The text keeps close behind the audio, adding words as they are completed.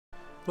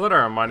Hello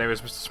there, my name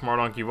is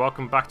MrSmartDonkey.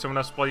 Welcome back to my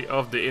Let's Play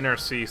of the Inner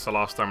Sea. So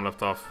last time we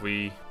left off,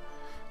 we're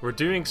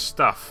doing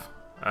stuff.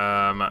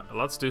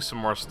 Let's do some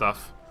more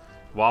stuff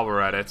while we're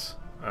at it.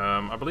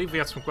 I believe we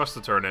had some quests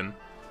to turn in.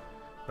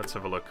 Let's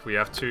have a look. We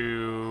have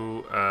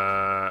to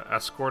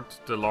escort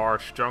the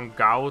large Zhang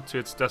Gao to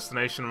its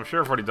destination. I'm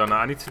sure I've already done that.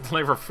 I need to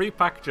deliver 3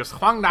 packages.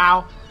 Huang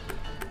Dao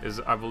is,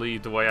 I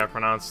believe, the way I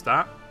pronounce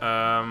that.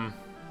 Can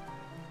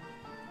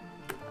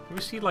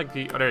we see like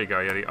the... Oh, there you go.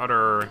 Yeah, the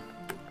other...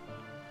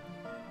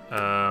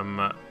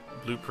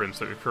 blueprints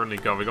that we currently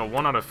got. We got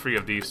 1 out of 3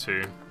 of these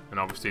 2, and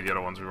obviously the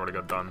other ones we've already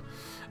got done.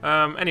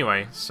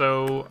 Anyway,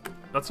 so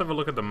let's have a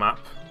look at the map.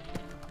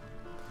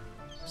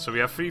 So we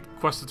have 3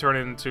 quests to turn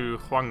into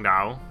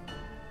Huangdao,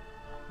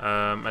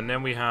 and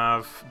then we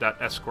have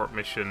that escort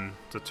mission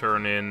to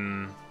turn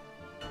in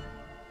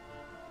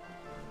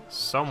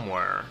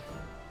somewhere,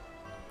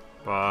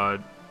 but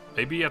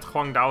maybe at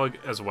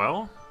Huangdao as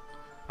well.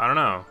 I don't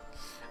know.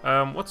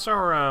 What's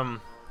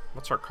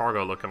our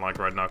cargo looking like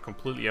right now?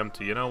 Completely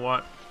empty. You know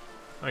what?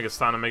 I think it's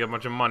time to make a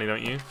bunch of money,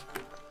 don't you?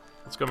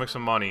 Let's go make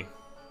some money.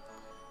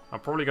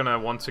 I'm probably gonna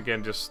once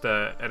again just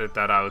edit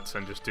that out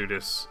and just do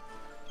this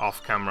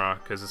off camera,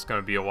 because it's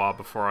gonna be a while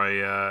before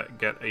I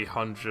get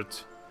 100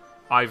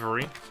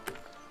 ivory.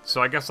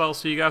 So I guess I'll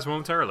see you guys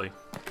momentarily.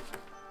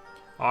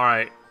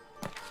 Alright.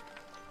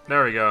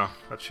 There we go.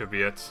 That should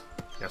be it.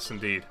 Yes,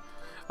 indeed.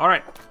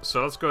 Alright,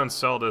 so let's go and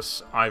sell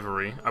this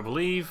ivory. I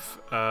believe...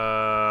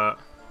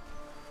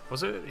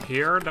 was it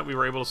here that we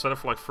were able to set it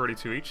for like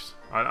 32 each?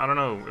 I don't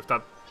know if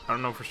that... I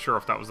don't know for sure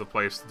if that was the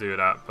place to do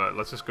that, but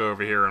let's just go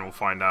over here and we'll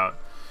find out.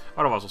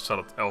 Otherwise we'll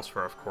sell it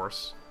elsewhere, of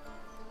course.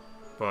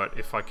 But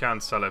if I can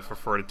sell it for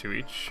 42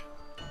 each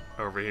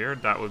over here,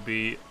 that would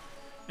be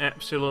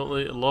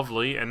absolutely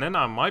lovely. And then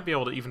I might be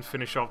able to even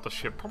finish off the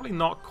ship. Probably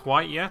not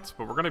quite yet,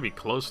 but we're going to be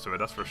close to it,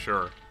 that's for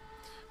sure.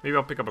 Maybe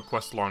I'll pick up a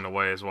quest along the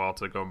way as well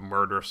to go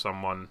murder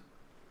someone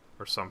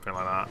or something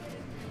like that.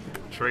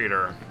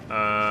 Trader.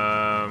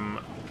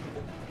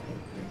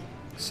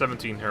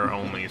 17 here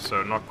only,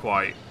 so not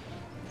quite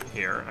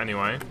here.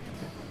 Anyway,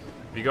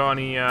 have you got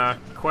any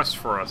quests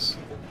for us?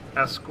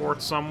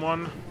 Escort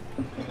someone?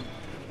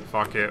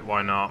 Fuck it,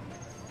 why not?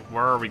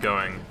 Where are we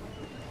going?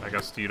 I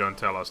guess you don't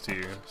tell us, do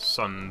you?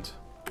 Sund.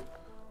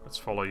 Let's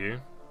follow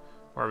you.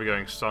 Where are we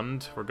going?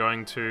 Sund? We're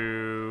going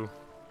to...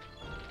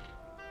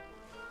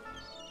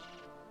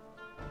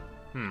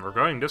 we're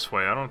going this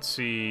way. I don't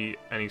see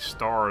any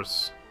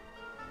stars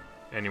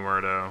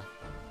anywhere, though.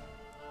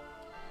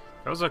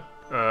 That was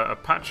a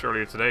patch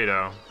earlier today,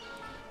 though,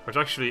 which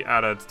actually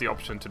added the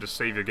option to just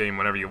save your game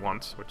whenever you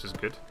want, which is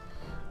good.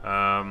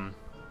 Yeah,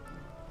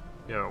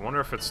 I wonder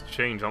if it's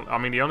changed. I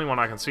mean, the only one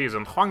I can see is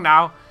in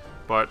Huangdao,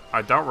 but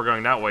I doubt we're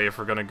going that way if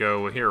we're gonna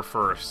go here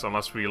first,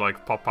 unless we,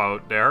 like, pop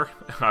out there.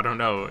 I don't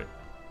know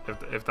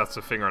if that's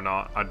a thing or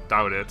not. I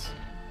doubt it.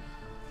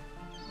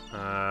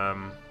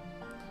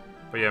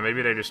 But yeah,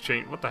 maybe they just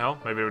changed... What the hell?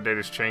 Maybe they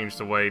just changed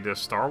the way the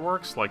star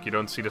works? Like, you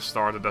don't see the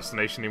star at the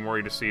destination anymore,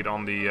 you just see it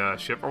on the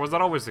ship? Or was that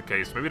always the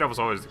case? Maybe that was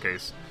always the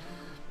case.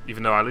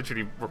 Even though I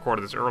literally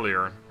recorded this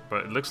earlier.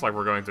 But it looks like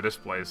we're going to this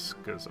place.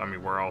 Because, I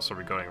mean, where else are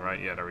we going, right?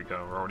 Yeah, there we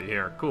go. We're already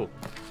here. Cool.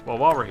 Well,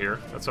 while we're here,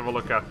 let's have a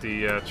look at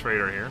the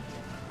trader here.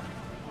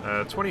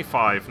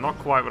 25. Not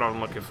quite what I'm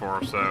looking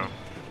for, so...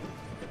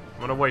 I'm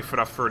gonna wait for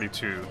that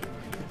 32.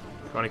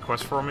 Got any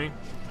quests for me?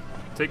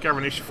 Take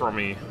ammunition for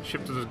me.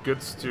 Ship the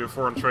goods to a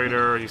foreign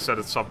trader. He said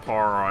it's subpar,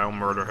 or I'll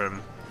murder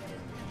him.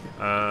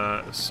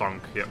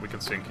 Sunk. Yeah, we can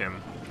sink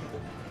him.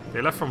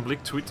 They left from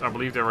Bleak Tweet. I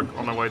believe they were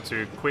on their way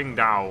to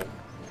Qingdao.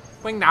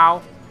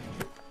 Qingdao!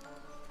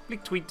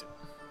 Bleak Tweet.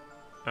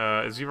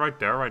 Is he right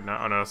there right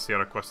now? Oh no, that's the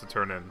other quest to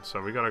turn in.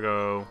 So we gotta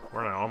go...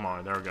 Where the hell am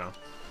I? There we go.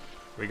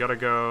 We gotta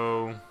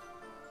go...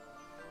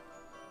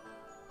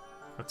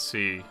 Let's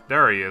see.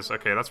 There he is.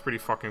 Okay, that's pretty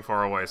fucking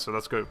far away. So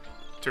let's go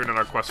turn in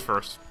our quest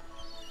first.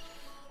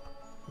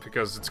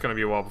 Because it's going to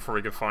be a while before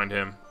we can find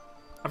him.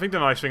 I think the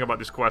nice thing about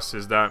this quest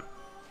is that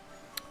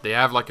they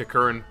have like a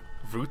current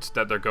route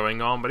that they're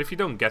going on, but if you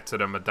don't get to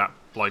them at that,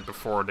 like,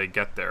 before they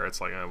get there, it's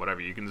like,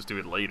 whatever, you can just do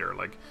it later.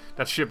 Like,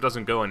 that ship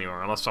doesn't go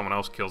anywhere unless someone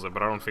else kills it,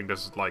 but I don't think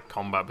there's like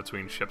combat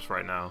between ships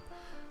right now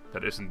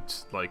that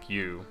isn't like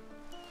you.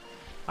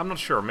 I'm not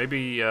sure,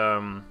 maybe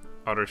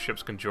other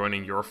ships can join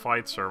in your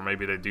fights, or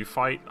maybe they do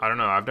fight. I don't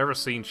know, I've never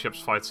seen ships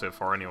fight so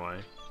far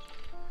anyway.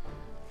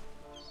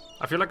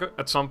 I feel like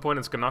at some point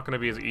it's not going to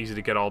be as easy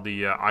to get all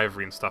the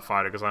ivory and stuff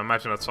either, because I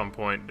imagine at some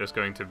point there's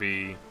going to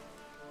be...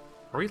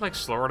 Are we like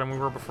slower than we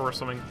were before or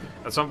something?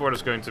 At some point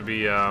there's going to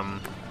be... what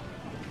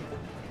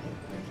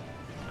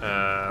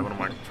am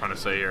I trying to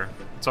say here?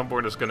 At some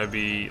point there's going to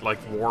be like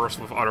wars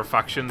with other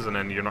factions, and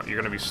then you're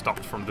going to be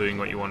stopped from doing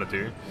what you want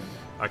to do.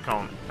 I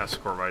can't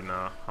escort right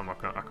now. I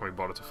can't be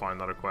bothered to find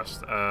another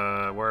quest.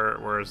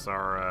 Where is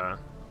our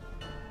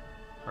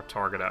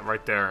target at?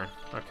 Right there.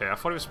 Okay, I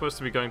thought he was supposed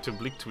to be going to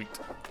Bleak Tweet.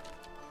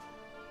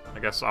 I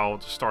guess I'll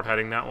just start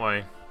heading that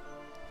way.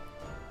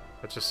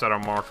 Let's just set our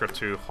marker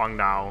to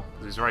Huangdao.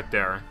 He's right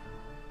there.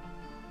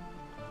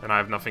 And I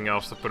have nothing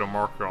else to put a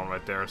marker on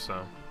right there,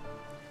 so...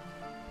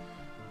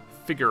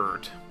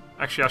 figured.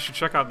 Actually, I should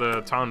check out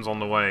the towns on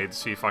the way to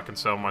see if I can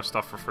sell my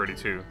stuff for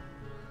 32.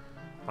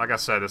 Like I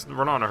said,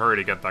 we're not in a hurry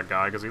to get that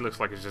guy, because he looks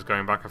like he's just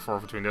going back and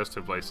forth between those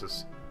two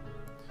places.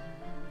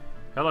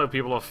 Hello,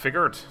 people of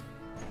Figured.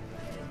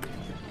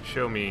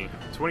 Show me.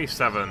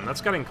 27.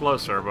 That's getting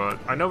closer, but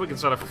I know we can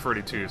sell it for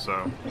 32,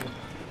 so...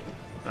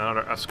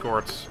 Another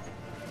escort.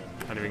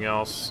 Anything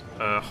else?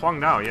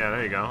 Huangdao, yeah,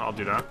 there you go. I'll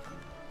do that.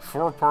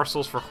 4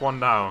 parcels for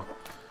Huangdao.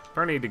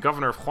 Apparently, the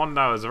governor of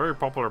Huangdao is a very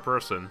popular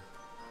person.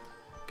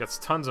 Gets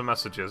tons of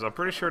messages. I'm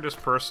pretty sure this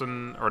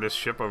person, or this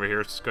ship over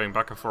here, is just going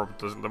back and forth.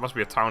 There must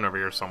be a town over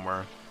here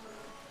somewhere.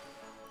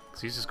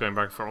 Because he's just going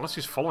back and forth. Unless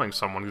he's following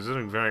someone who's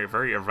doing very,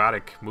 very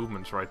erratic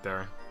movements right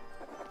there.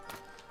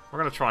 We're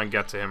going to try and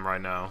get to him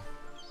right now.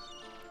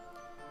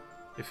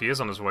 If he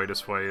is on his way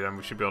this way, then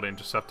we should be able to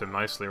intercept him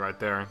nicely right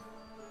there.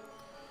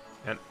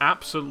 And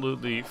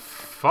absolutely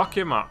fuck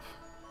him up.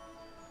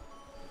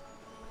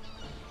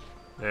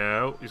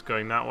 No, he's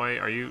going that way.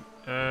 Are you...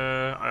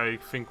 I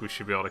think we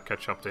should be able to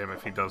catch up to him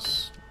if he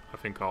does. I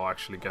think I'll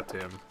actually get to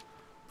him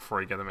before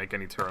he gets to make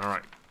any turn.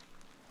 Alright.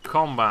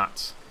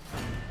 Combat.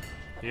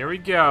 Here we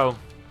go.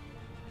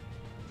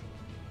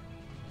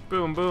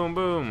 Boom, boom,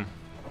 boom.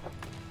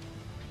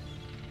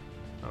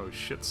 Oh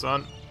shit,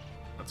 son.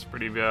 That's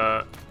pretty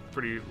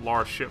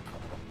large ship.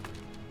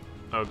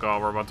 Oh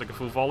god, we're about to take a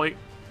full volley.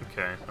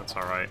 Okay, that's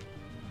alright.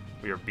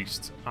 We are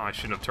beast. Oh, I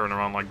shouldn't have turned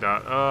around like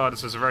that. Oh,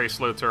 this is a very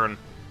slow turn.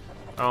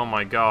 Oh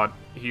my god.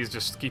 He's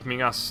just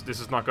keeping us. This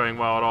is not going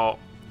well at all.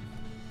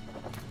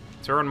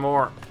 Turn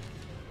more.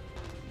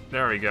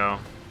 There we go.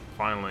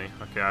 Finally.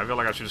 Okay, I feel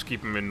like I should just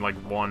keep him in like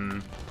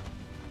one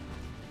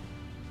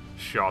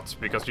shot,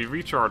 because we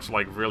recharge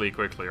like really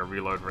quickly, or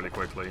reload really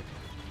quickly.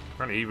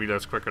 Apparently he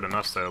reloads quicker than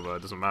us though, but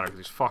it doesn't matter because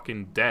he's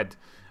fucking dead.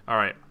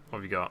 Alright, what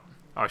have we got?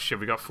 Oh shit,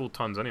 we got full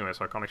tons anyway,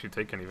 so I can't actually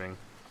take anything.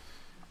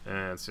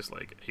 It's just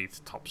like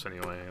 8 tops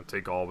anyway. I can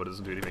take all, but it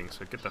doesn't do anything,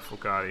 so get the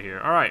fuck out of here.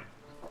 Alright.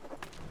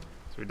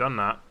 So we've done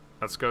that.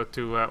 Let's go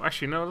to...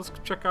 actually, no, let's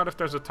check out if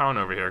there's a town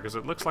over here, because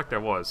it looks like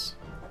there was.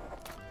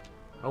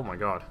 Oh my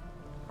god.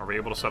 Are we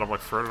able to set up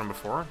like further than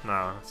before?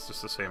 No, it's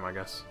just the same, I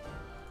guess.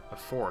 A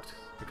fort.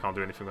 We can't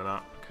do anything with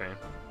that. Okay.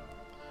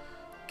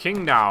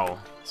 Qingdao.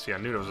 See, I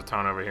knew there was a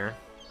town over here.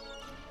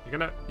 You're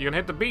gonna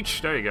hit the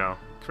beach. There you go.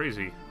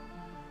 Crazy.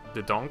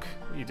 The donk.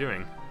 What are you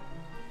doing?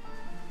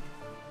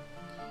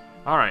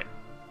 Alright.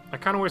 I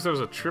kind of wish there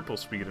was a triple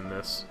speed in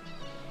this.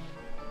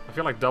 I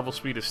feel like double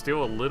speed is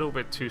still a little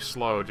bit too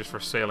slow just for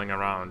sailing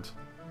around.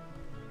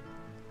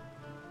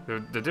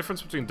 The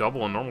difference between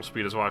double and normal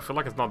speed as well, I feel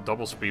like it's not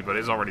double speed, but it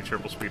is already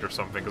triple speed or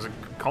something, because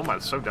combat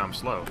is so damn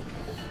slow.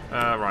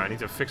 Right, I need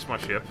to fix my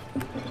ship.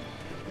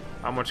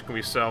 How much can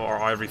we sell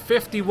our ivory?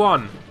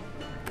 51!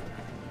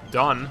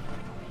 Done.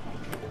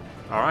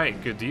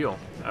 Alright, good deal.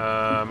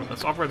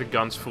 Let's upgrade the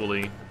guns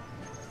fully.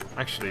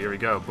 Actually, here we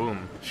go.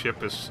 Boom.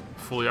 Ship is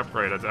fully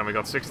upgraded, and we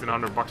got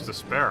 1,600 bucks to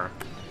spare.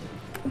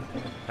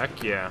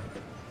 Heck yeah.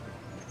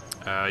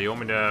 You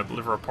want me to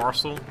deliver a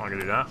parcel? I'm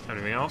gonna do that.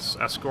 Anything else?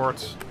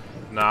 Escort?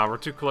 Nah, we're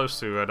too close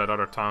to that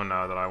other town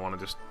now that I want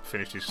to just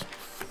finish these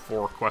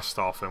 4 quests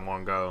off in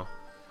one go.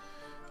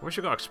 I wish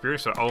I got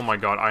experience. Oh my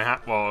god,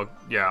 well,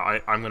 yeah,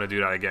 I'm gonna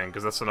do that again,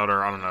 because that's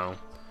another, I don't know,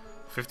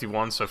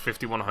 51, so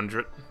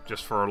 5,100,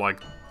 just for,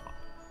 like,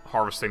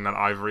 harvesting that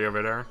ivory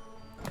over there.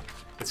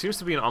 It seems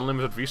to be an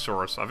unlimited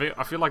resource.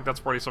 I feel like that's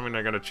probably something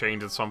they're gonna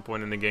change at some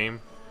point in the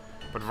game.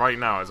 But right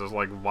now, it's just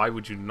like, why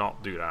would you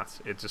not do that?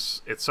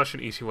 It's such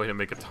an easy way to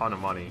make a ton of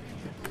money.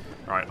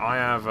 Alright, I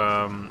have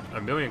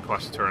a million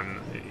quests to turn,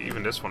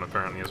 even this one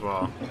apparently as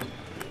well.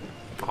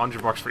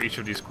 100 bucks for each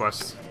of these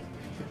quests.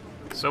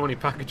 So many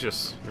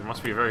packages. You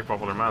must be a very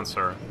popular man,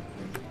 sir.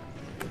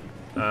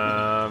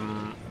 How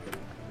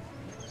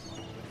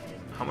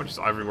much is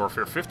ivory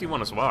warfare?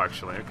 51 as well,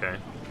 actually. Okay.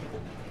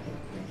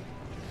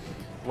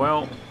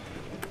 Well,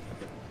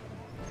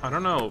 I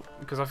don't know,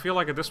 because I feel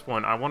like at this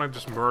point I want to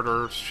just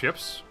murder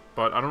ships,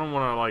 but I don't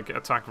want to like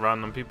attack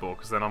random people,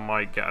 because then I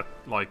might get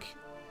like,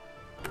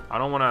 I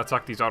don't want to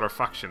attack these other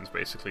factions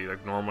basically,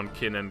 like Norman,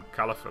 Kin, and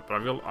Caliphate. But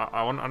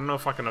I don't know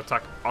if I can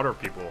attack other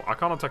people. I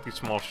can't attack these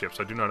small ships.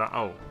 I do know that.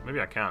 Oh,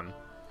 maybe I can.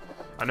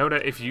 I know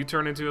that if you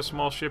turn into a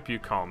small ship, you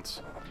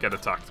can't get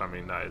attacked. I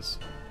mean, that is.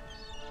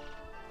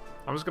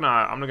 I'm not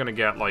gonna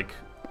get like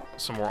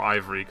some more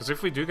ivory, because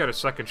if we do get a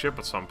second ship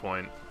at some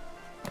point,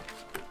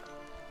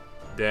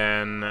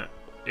 then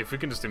if we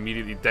can just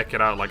immediately deck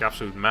it out like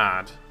absolute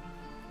mad,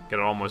 get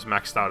it almost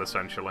maxed out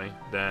essentially,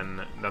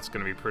 then that's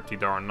going to be pretty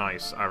darn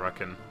nice, I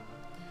reckon.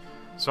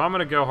 So I'm going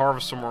to go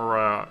harvest some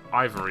more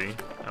ivory,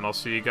 and I'll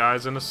see you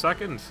guys in a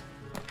second.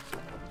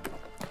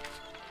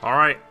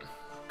 Alright,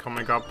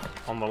 coming up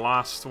on the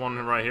last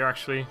one right here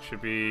actually,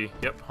 should be,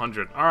 yep,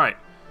 100. Alright,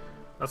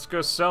 let's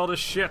go sell this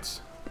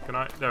shit.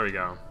 There we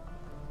go.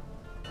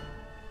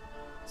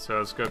 So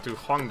let's go to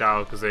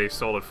Huangdao, because they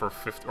sold it for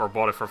 50, or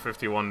bought it for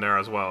 51 there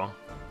as well.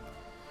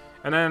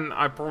 And then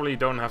I probably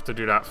don't have to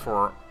do that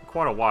for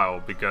quite a while,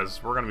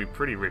 because we're going to be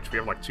pretty rich. We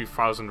have like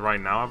 2,000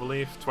 right now, I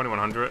believe.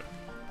 2,100.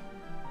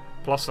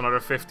 Plus another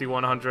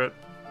 5,100.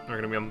 We're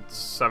going to be on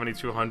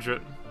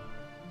 7,200.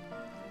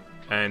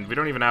 And we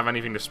don't even have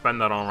anything to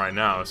spend that on right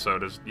now, so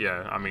there's,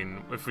 yeah, I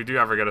mean, if we do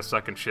ever get a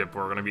second ship,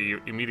 we're gonna be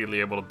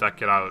immediately able to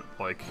deck it out,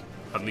 like,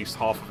 at least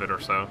half of it or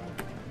so.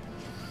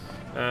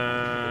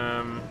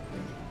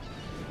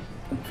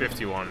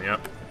 51,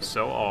 yep.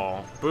 Sell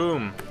all.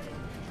 Boom!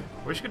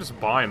 I wish I could just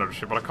buy another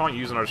ship, but I can't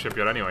use another ship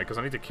yet anyway, because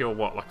I need to kill,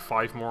 what, like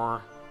 5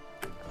 more?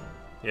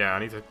 Yeah, I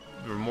need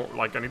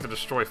to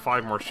destroy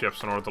 5 more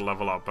ships in order to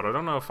level up, but I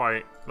don't know if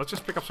I... Let's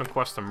just pick up some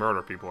quests to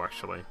murder people,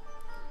 actually.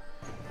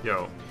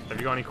 Yo, have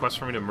you got any quests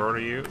for me to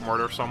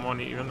murder someone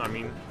even? I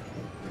mean,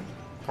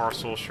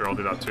 parcel, sure, I'll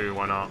do that too,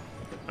 why not?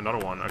 Another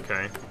one,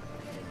 okay.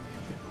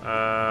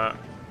 I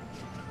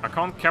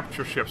can't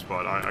capture ships,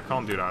 but I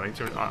can't do that. I need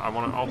to,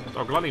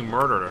 I'll gladly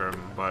murder him,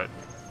 but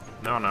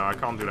no, I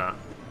can't do that.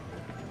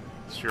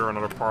 Sure,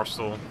 another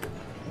parcel.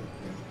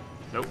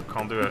 Nope,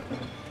 can't do it.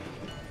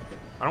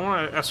 I don't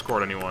want to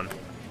escort anyone.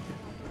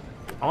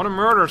 I want to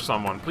murder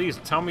someone. Please,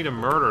 tell me to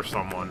murder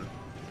someone.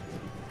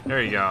 There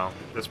you go.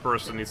 This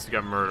person needs to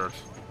get murdered.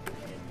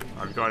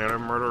 Have you got any other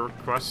murder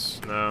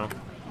requests? No.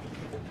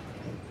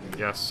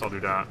 Yes, I'll do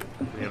that.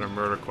 Any other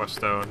murder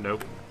quest though?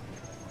 Nope.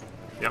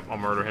 Yep, I'll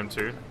murder him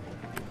too.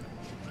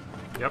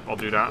 Yep, I'll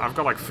do that. I've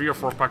got like 3 or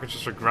 4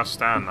 packages for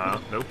Grestan now.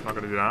 Nope, not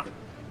gonna do that.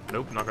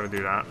 Nope, not gonna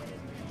do that.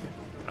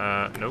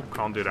 Nope,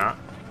 can't do that.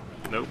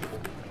 Nope.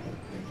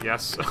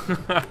 Yes.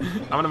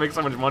 I'm gonna make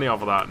so much money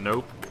off of that.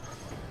 Nope.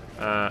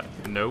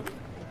 Nope.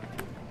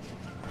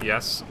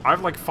 Yes. I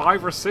have like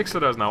 5 or 6 of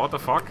those now. What the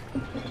fuck?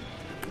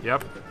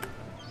 Yep.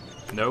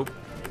 Nope.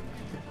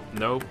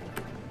 Nope.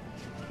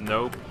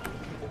 Nope.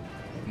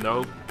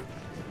 Nope.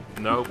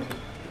 Nope.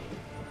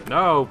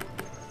 Nope.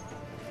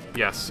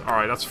 Yes.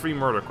 Alright, that's 3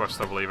 murder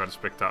quests, I believe I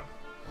just picked up.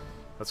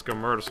 Let's go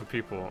murder some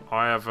people.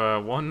 I have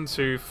 1,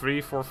 2,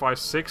 3, 4, 5,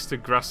 6 to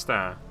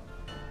Grestin.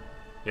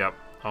 Yep.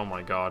 Oh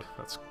my god.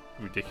 That's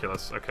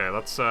ridiculous. Okay,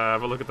 let's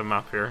have a look at the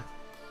map here.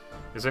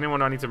 Is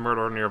anyone I need to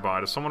murder nearby?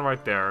 There's someone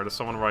right there, there's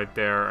someone right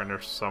there, and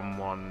there's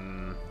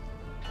someone...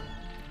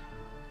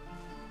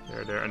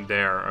 There, and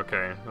there.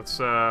 Okay, let's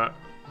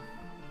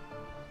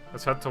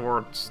head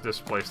towards this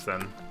place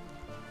then.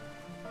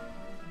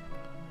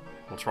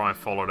 We'll try and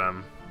follow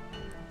them.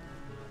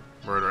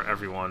 Murder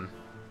everyone.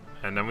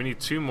 And then we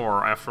need 2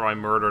 more after I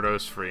murder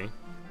those 3.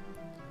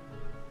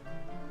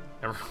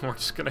 And we're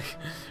gonna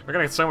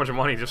get so much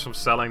money just from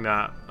selling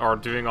that, or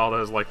doing all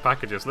those, like,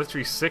 packages.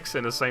 Literally 6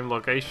 in the same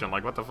location,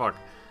 like, what the fuck?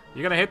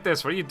 You're gonna hit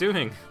this, what are you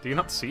doing? Do you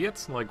not see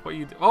it? Like, what are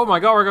you oh my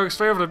god, we're going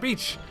straight over the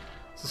beach!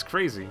 This is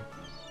crazy.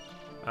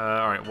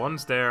 Alright,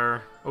 one's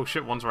there. Oh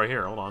shit, one's right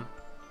here, hold on.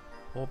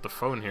 Hold the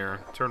phone here,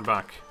 turn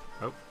back.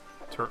 Oh,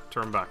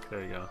 turn back,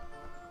 there you go.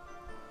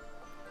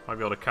 Might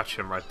be able to catch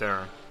him right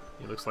there.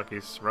 He looks like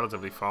he's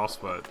relatively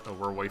fast, but oh,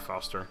 we're way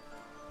faster.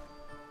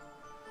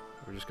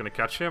 We're just gonna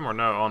catch him, or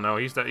no? Oh no,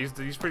 he's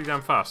pretty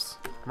damn fast.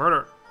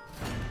 Murder!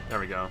 There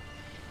we go.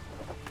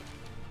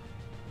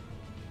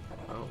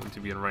 Oh, need to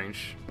be in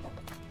range.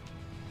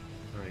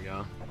 There you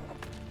go.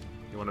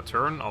 You want to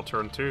turn? I'll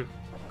turn too.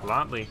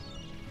 Gladly.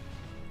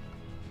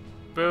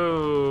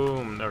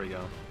 Boom! There we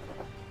go.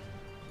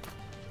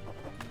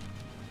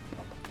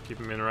 Keep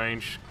him in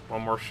range.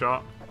 One more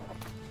shot.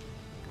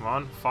 Come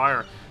on,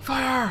 fire!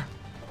 Fire!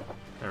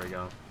 There we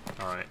go.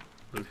 Alright,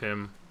 loot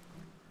him.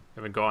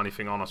 Haven't got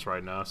anything on us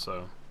right now,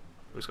 so...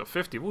 He's got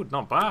 50 wood,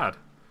 not bad.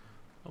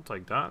 I'll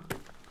take that.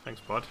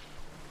 Thanks, bud.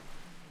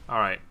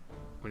 Alright,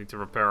 we need to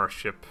repair our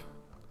ship.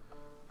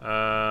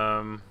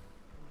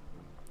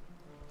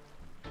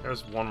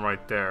 There's one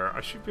right there. I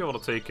should be able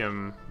to take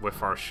him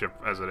with our ship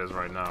as it is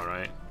right now,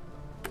 right?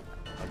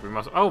 Like we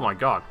must... Oh my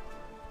god!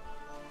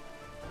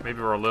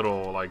 Maybe we're a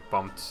little, like,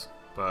 bumped,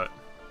 but...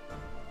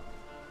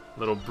 A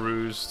little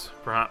bruised,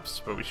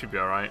 perhaps, but we should be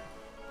alright.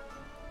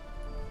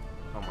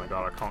 Oh my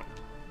god, I can't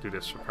do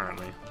this,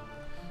 apparently.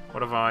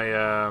 What if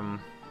I,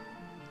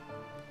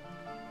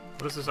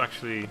 What is this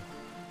actually...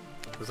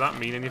 Does that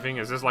mean anything?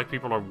 Is this like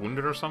people are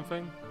wounded or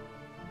something?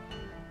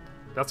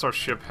 That's our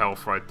ship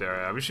health right there.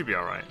 Yeah, we should be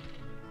alright.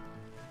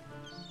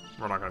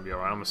 We're not gonna be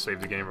alright. I'm gonna save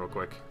the game real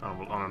quick. I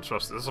don't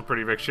trust it. This is a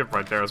pretty big ship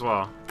right there as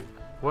well.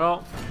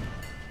 Well,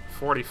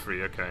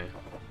 43, okay.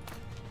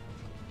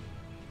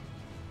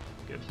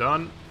 Get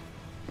done.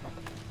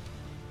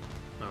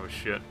 Oh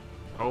shit.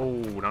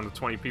 Oh, down to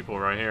 20 people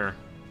right here.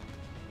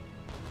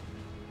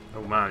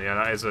 Oh man, yeah,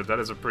 that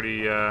is a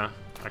pretty,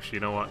 actually, you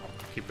know what?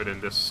 Keep it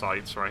in this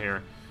sights right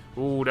here.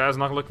 Ooh, that is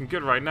not looking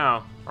good right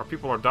now. Our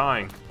people are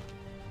dying.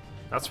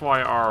 That's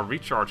why our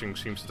recharging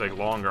seems to take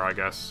longer, I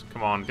guess.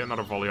 Come on, get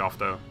another volley off,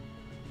 though.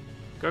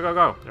 Go, go,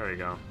 go! There you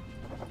go.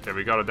 Okay,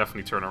 we gotta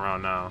definitely turn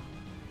around now.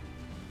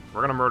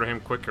 We're gonna murder him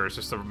quicker. It's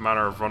just a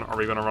matter of are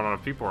we gonna run out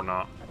of people or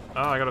not?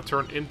 Oh, I gotta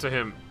turn into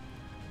him.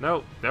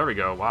 No, there we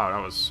go. Wow,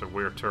 that was a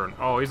weird turn.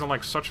 Oh, he's on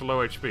like such a low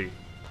HP.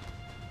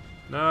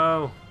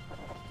 No.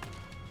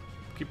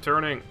 Keep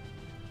turning.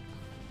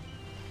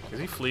 Is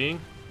he fleeing?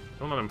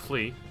 Don't let him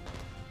flee.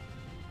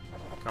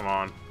 Come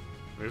on.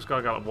 We just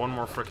got one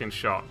more freaking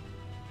shot.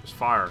 Just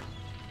fire.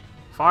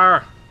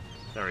 Fire!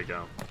 There we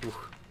go. Ooh.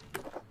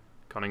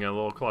 Cutting it a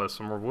little close.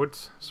 Some more wood,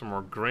 some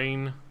more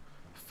grain,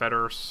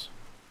 feathers.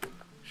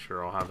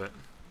 Sure, I'll have it.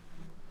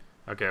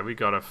 Okay, we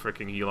gotta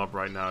freaking heal up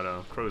right now,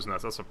 though. Crow's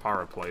Nest, that's a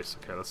pirate place.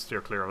 Okay, let's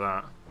steer clear of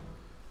that.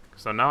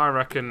 So now I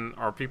reckon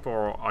our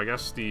people, I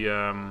guess the,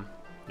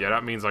 yeah,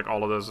 that means like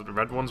all of those, the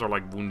red ones are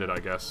like wounded, I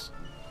guess.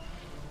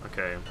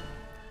 Okay.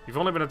 You've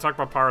only been attacked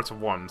by pirates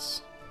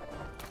once.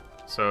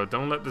 So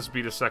don't let this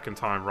be the second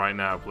time right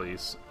now,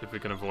 please. If we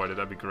can avoid it,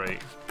 that'd be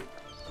great.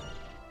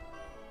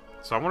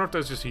 So I wonder if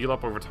those just heal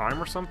up over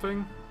time or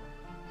something?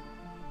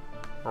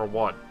 Or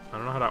what? I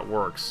don't know how that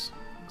works.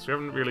 Because we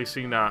haven't really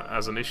seen that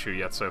as an issue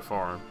yet so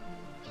far.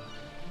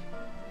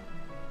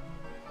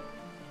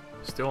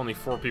 Still only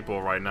 4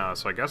 people right now,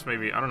 so I guess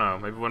maybe, I don't know,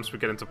 maybe once we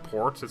get into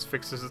port it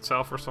fixes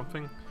itself or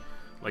something?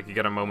 Like you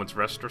get a moment's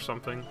rest or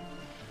something?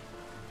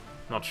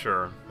 Not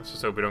sure. Let's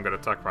just hope we don't get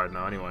attacked right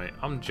now anyway.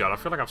 I'm Judd, I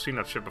feel like I've seen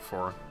that ship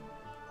before.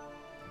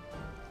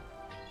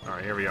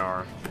 Alright, here we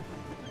are.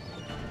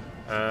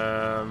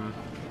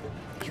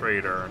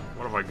 Trader.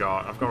 What have I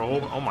got? I've got a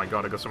whole... Oh my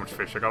god, I got so much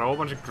fish. I got a whole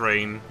bunch of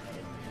grain.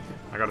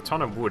 I got a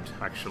ton of wood,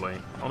 actually.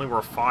 Only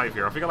worth 5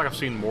 here. I feel like I've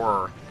seen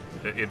more.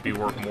 It'd be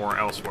worth more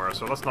elsewhere,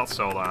 so let's not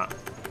sell that.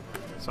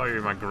 Sell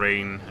you my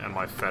grain and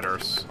my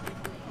feathers.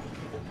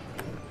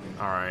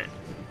 Alright.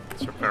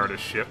 Let's repair this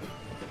ship.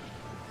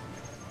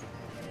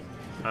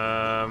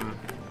 Okay,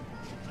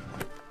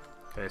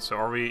 so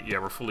are we... Yeah,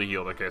 we're fully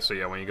healed. Okay, so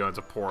yeah, when you go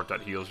into port,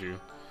 that heals you.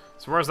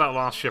 So where's that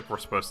last ship we're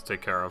supposed to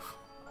take care of?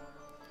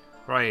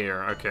 Right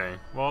here, okay.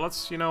 Well,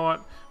 let's, you know what?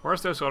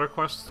 Where's those other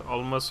quests?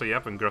 Almost, so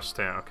yep, and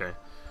Grostain, okay.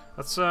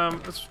 Let's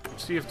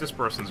see if this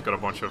person's got a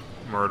bunch of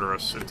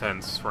murderous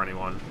intents for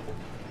anyone.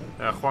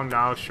 Huang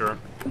Nao, sure.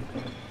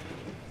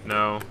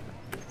 No.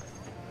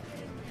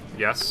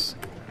 Yes.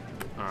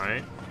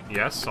 Alright.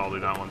 Yes, I'll do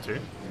that one too.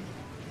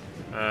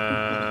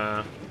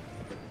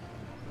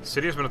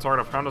 City has been a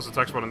target of countless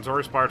attacks by the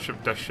notorious pirate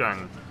ship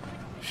Desheng.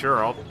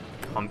 Sure, I'll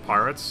hunt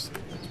pirates.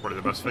 It's probably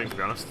the best thing, to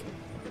be honest.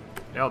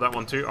 Yeah, that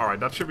one too. Alright,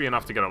 that should be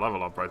enough to get a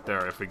level up right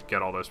there if we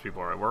get all those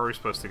people. Alright, where are we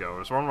supposed to go?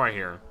 There's one right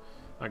here.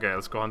 Okay,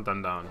 let's go hunt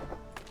them down.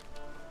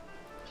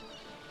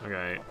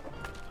 Okay.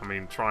 I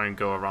mean, try and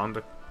go around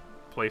the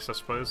place, I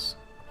suppose.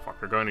 Fuck,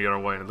 they're going the other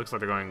way, and it looks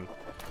like they're going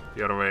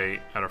the other way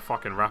at a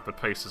fucking rapid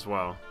pace as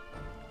well.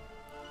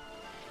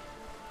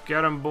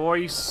 Get them,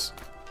 boys!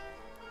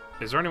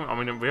 Is there anyone?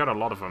 I mean, we had a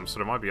lot of them, so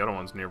there might be other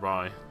ones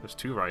nearby. There's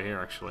 2 right here,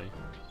 actually.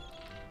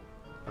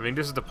 I mean,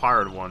 this is the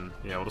pirate one.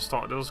 Yeah, we'll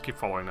just keep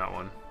following that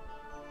one.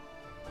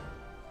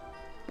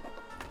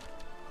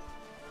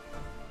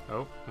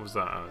 Oh, what was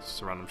that? Oh, it's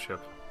just a random ship.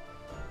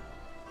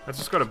 Let's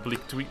just go to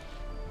Bleak Tweet.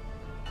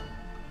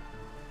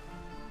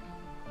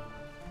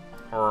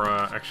 Or,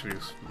 actually,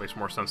 it makes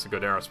more sense to go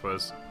there, I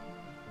suppose.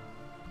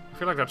 I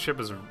feel like that ship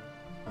is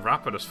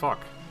rapid as fuck.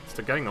 It's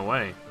still getting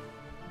away.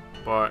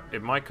 But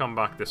it might come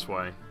back this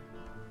way.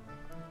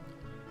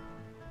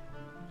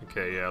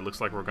 Okay, yeah, it looks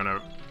like we're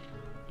gonna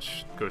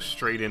go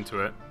straight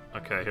into it.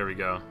 Okay, here we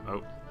go.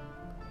 Oh.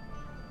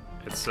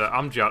 It's,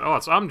 Amjad. Oh,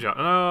 it's Amjad.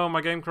 No, my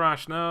game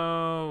crashed.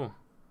 No.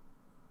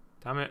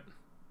 Damn it.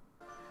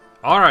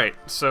 Alright,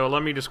 so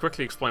let me just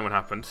quickly explain what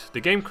happened. The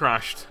game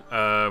crashed.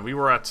 We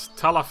were at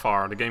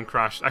Talafar. The game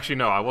crashed. Actually,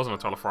 no, I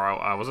wasn't at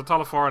Talafar. I was at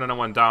Talafar, and then I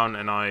went down,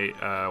 and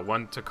I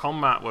went to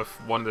combat with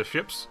one of the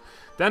ships.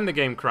 Then the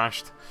game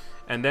crashed.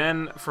 And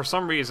then, for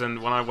some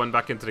reason, when I went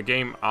back into the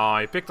game,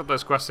 I picked up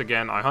those quests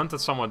again, I hunted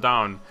someone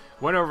down,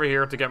 went over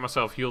here to get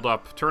myself healed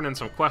up, turned in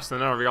some quests,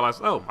 and then I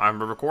realized, oh, I haven't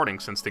been recording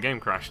since the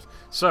game crashed.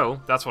 So,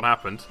 that's what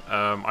happened.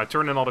 I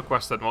turned in all the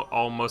quests at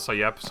almost a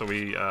yep, so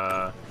we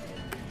got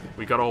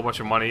a whole bunch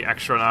of money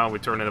extra now, we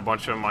turned in a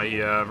bunch of them,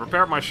 I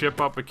repaired my ship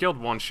up, we killed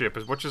one ship,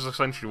 which is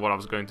essentially what I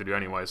was going to do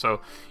anyway,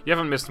 so you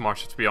haven't missed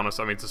much, to be honest.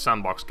 I mean, it's a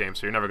sandbox game,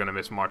 so you're never going to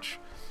miss much.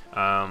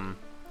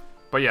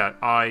 But yeah,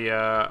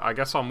 I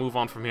guess I'll move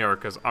on from here,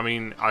 because, I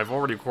mean, I've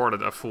already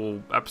recorded a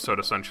full episode,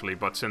 essentially,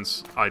 but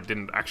since I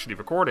didn't actually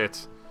record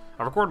it,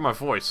 I recorded my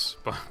voice,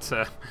 but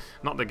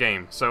not the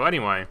game. So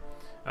anyway,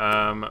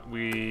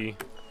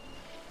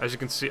 as you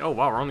can see, oh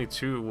wow, we're only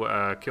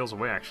 2 kills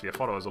away, actually. I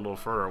thought I was a little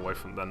further away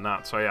than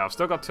that. So yeah, I've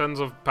still got tons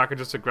of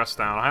packages to gress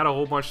down. I had a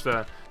whole bunch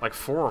to, like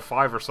 4 or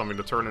 5 or something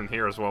to turn in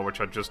here as well, which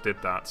I just did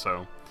that,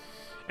 so...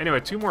 Anyway,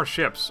 2 more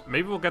ships.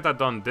 Maybe we'll get that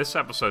done this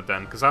episode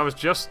then, because I was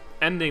just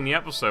ending the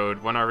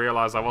episode when I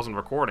realized I wasn't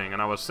recording, and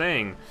I was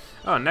saying,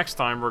 oh, next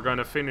time we're going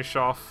to finish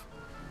off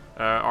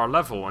our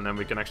level, and then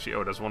we can actually...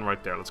 Oh, there's one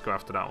right there. Let's go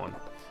after that one.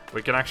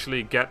 We can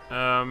actually get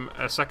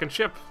a second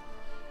ship.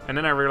 And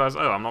then I realized,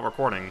 oh, I'm not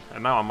recording,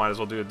 and now I might as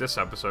well do it this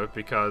episode,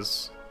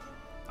 because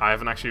I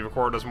haven't actually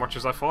recorded as much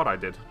as I thought I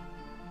did.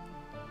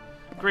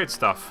 Great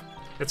stuff.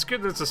 It's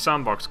good that it's a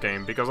sandbox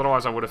game, because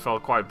otherwise I would have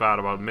felt quite bad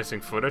about missing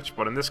footage,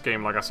 but in this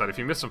game, like I said, if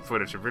you miss some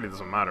footage, it really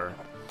doesn't matter.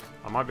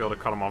 I might be able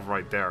to cut him off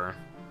right there.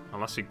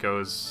 Unless he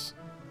goes...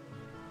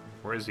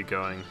 Where is he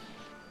going?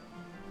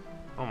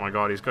 Oh my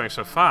god, he's going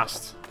so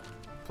fast.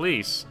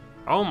 Please.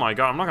 Oh my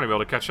god, I'm not going to be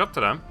able to catch up to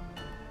them.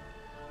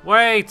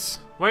 Wait!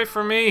 Wait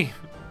for me!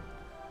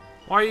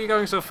 Why are you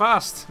going so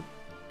fast?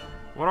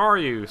 What are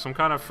you? Some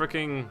kind of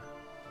freaking...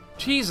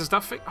 Jesus,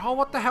 that oh,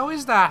 what the hell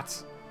is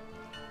that?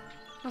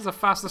 That's the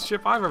fastest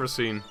ship I've ever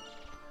seen.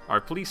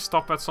 Alright, please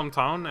stop at some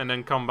town and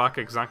then come back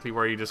exactly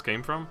where you just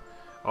came from.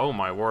 Oh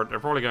my word, they're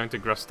probably going to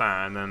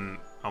Grestin and then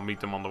I'll meet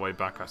them on the way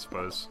back, I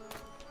suppose.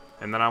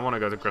 And then I want to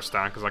go to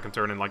Grestin because I can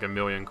turn in like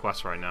 1,000,000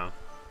 quests right now.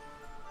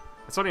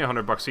 It's only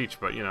 $100 each,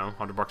 but you know,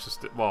 $100 is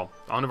well,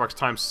 $100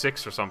 times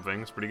 6 or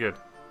something. It's pretty good.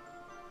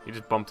 You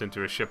just bumped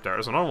into a ship there.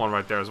 There's another one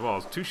right there as well.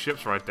 There's 2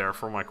 ships right there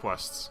for my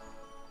quests.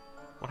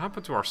 What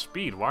happened to our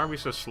speed? Why are we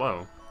so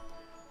slow?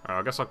 Alright,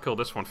 I guess I'll kill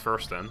this one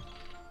first then.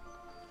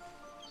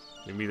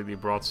 Immediately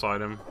broadside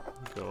him.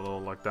 Go a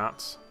little like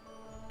that.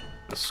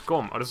 The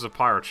scum. Oh, this is a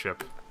pirate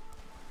ship.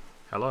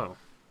 Hello.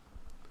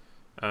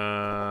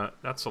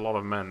 That's a lot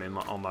of men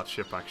on that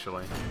ship,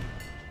 actually.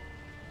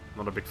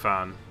 Not a big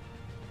fan.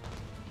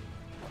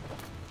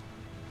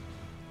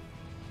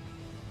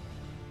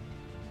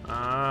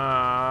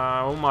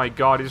 Oh my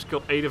god, he just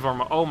killed 8 of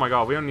our... Oh my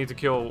god, we don't need to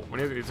kill...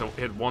 We need to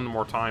hit 1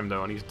 more time,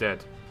 though, and he's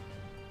dead.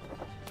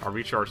 Our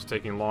recharge is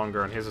taking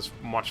longer, and his is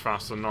much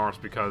faster than ours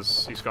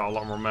because he's got a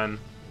lot more men.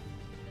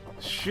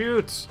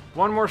 Shoot!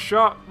 1 more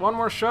shot! 1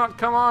 more shot!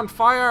 Come on!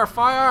 Fire!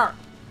 Fire!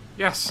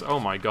 Yes! Oh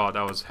my god,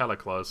 that was hella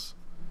close.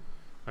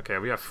 Okay,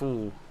 we have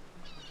full...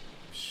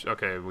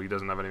 Okay, well, he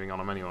doesn't have anything on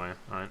him anyway.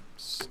 Alright.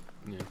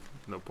 Yeah,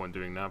 no point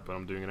doing that, but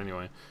I'm doing it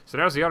anyway. So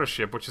there's the other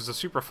ship, which is a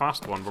super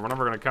fast one, but we're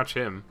never going to catch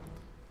him.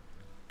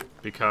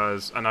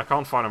 Because... And I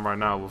can't find him right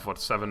now with, what,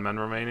 7 men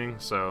remaining,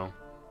 so...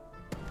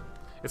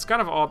 It's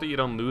kind of odd that you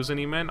don't lose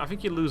any men. I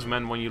think you lose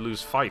men when you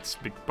lose fights.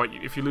 But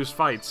if you lose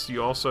fights,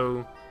 you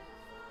also...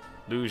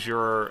 lose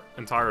your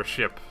entire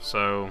ship,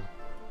 so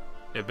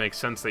it makes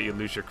sense that you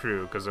lose your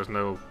crew because there's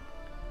no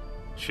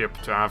ship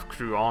to have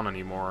crew on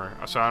anymore.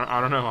 So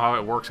I don't know how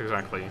it works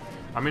exactly.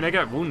 I mean, they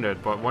get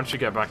wounded, but once you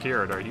get back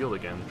here, they're healed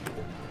again.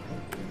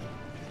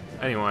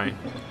 Anyway,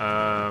 we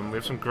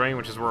have some grain,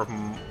 which is worth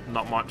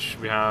not much.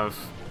 We have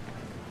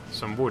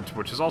some wood,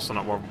 which is also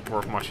not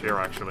worth much here,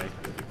 actually.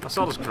 I'll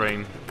sell this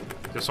grain,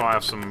 just so I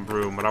have some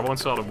room, but I won't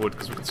sell the wood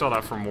because we can sell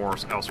that for more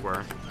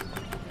elsewhere.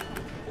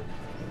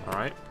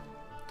 Alright.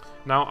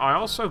 Now, I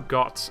also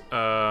got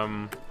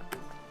the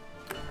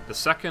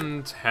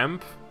second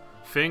hemp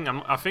thing.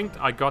 I think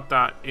I got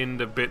that in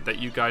the bit that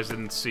you guys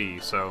didn't see.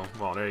 So,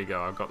 well, there you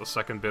go. I've got the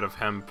second bit of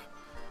hemp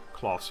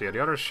cloth. So, yeah,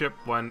 the other ship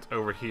went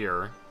over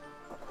here.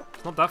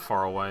 It's not that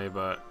far away,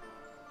 but...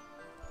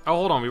 Oh,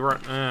 hold on. We were...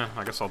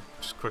 I guess I'll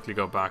just quickly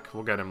go back.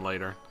 We'll get him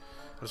later.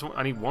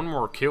 I need 1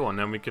 more kill, and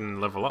then we can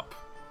level up.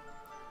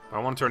 But I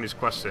want to turn these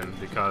quests in,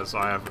 because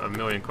I have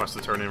 1,000,000 quests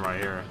to turn in right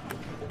here.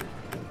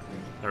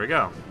 There we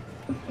go.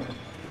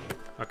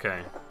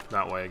 Okay,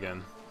 that way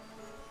again.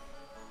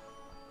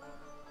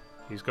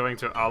 He's going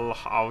to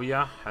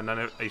Al-Hawiyah, and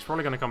then he's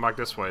probably going to come back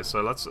this way,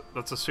 so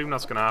let's assume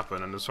that's going to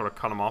happen, and just sort of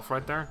cut him off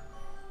right there.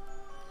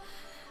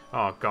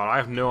 Oh god, I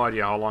have no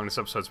idea how long this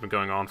episode's been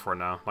going on for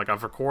now. Like,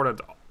 I've recorded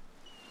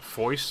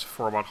voice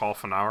for about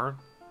half an hour,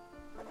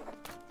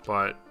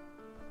 but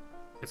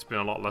it's been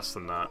a lot less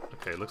than that.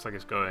 Okay, it looks like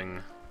it's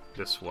going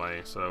this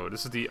way, so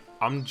this is the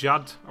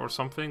Amjad or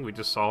something, we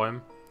just saw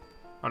him.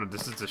 Oh no,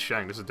 this is the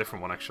Shang. This is a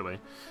different one, actually.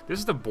 This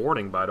is the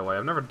boarding, by the way.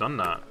 I've never done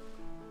that.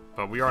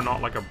 But we are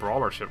not like a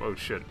brawler ship. Oh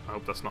shit. I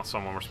hope that's not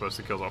someone we're supposed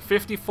to kill. Oh,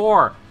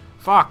 54!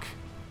 Fuck!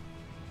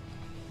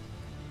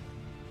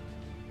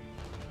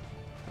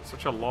 That's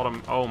such a lot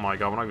of... Oh my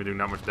god, we're not even doing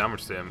that much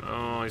damage to him.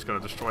 Oh, he's gonna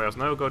destroy us.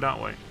 No, go that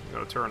way. You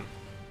gotta turn.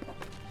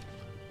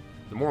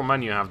 The more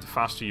men you have, the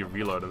faster you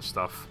reload and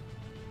stuff.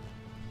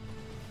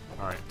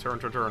 Alright, turn,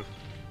 turn, turn.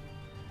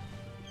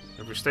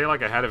 If we stay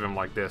like ahead of him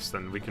like this,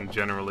 then we can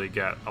generally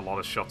get a lot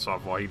of shots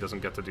off while he doesn't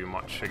get to do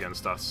much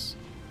against us.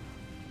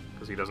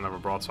 Because he doesn't have a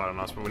broadside on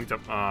us, but we need to...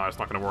 it's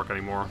not going to work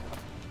anymore.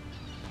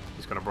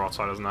 He's going to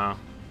broadside us now.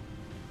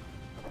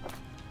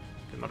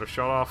 Get another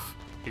shot off.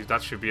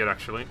 That should be it,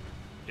 actually.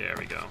 Yeah, there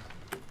we go.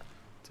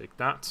 Take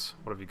that.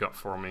 What have you got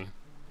for me?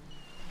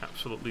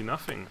 Absolutely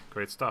nothing.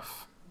 Great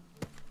stuff.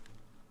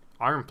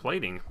 Iron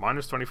plating.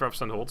 Minus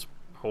 25%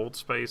 hold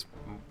space,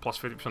 plus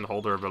 50%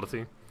 hold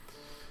durability.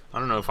 I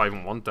don't know if I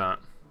even want that.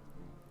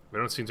 We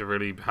don't seem to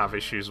really have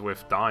issues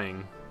with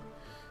dying.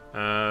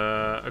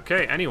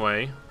 Okay,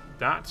 anyway.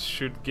 That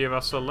should give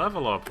us a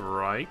level up,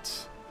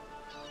 right?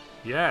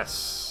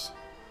 Yes.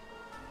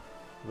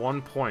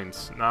 1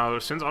 point. Now,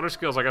 since other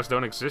skills, I guess,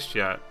 don't exist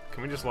yet,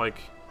 can we just, like...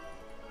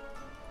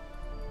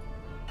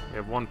 We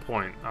have 1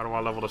 point. How do I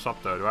level this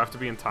up, though? Do I have to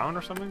be in town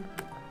or something?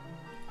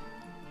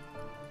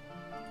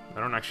 I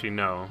don't actually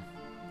know.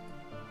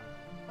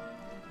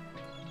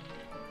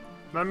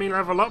 Let me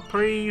level up,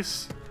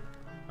 please!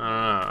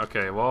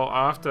 Okay, well,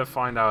 I'll have to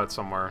find out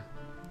somewhere.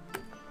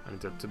 I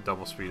need to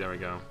double speed, there we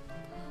go.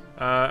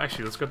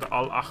 Actually, let's go to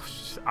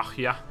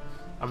Al-Ahya.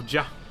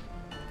 Abja.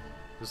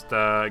 Just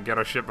get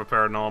our ship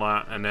repaired and all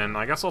that, and then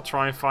I guess I'll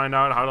try and find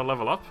out how to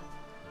level up.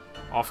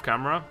 Off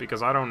camera,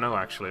 because I don't know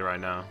actually right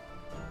now.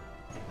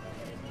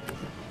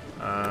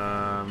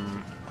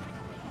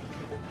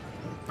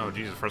 Oh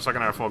Jesus, for a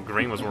second I thought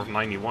grain was worth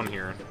 91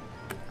 here.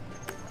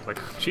 Like,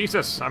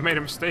 Jesus, I made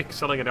a mistake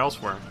selling it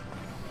elsewhere.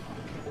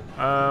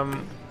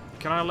 Can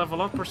I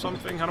level up or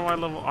something?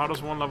 How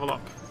does one level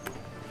up?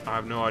 I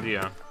have no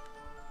idea.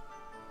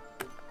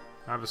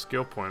 I have a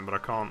skill point, but I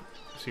can't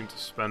seem to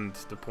spend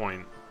the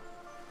point.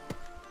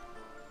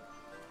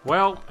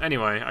 Well,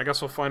 anyway, I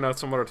guess we'll find out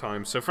some other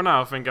time. So for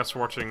now, thanks for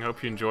watching.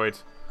 Hope you enjoyed.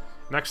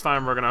 Next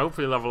time, we're going to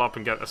hopefully level up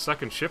and get a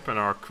second ship in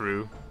our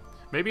crew.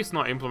 Maybe it's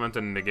not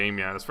implemented in the game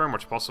yet. It's very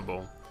much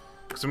possible.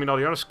 Because, I mean, all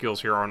the other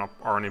skills here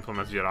aren't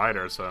implemented yet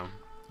either, so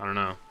I don't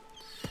know.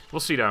 We'll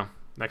see, though,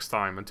 next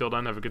time. Until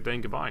then, have a good day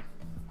and goodbye.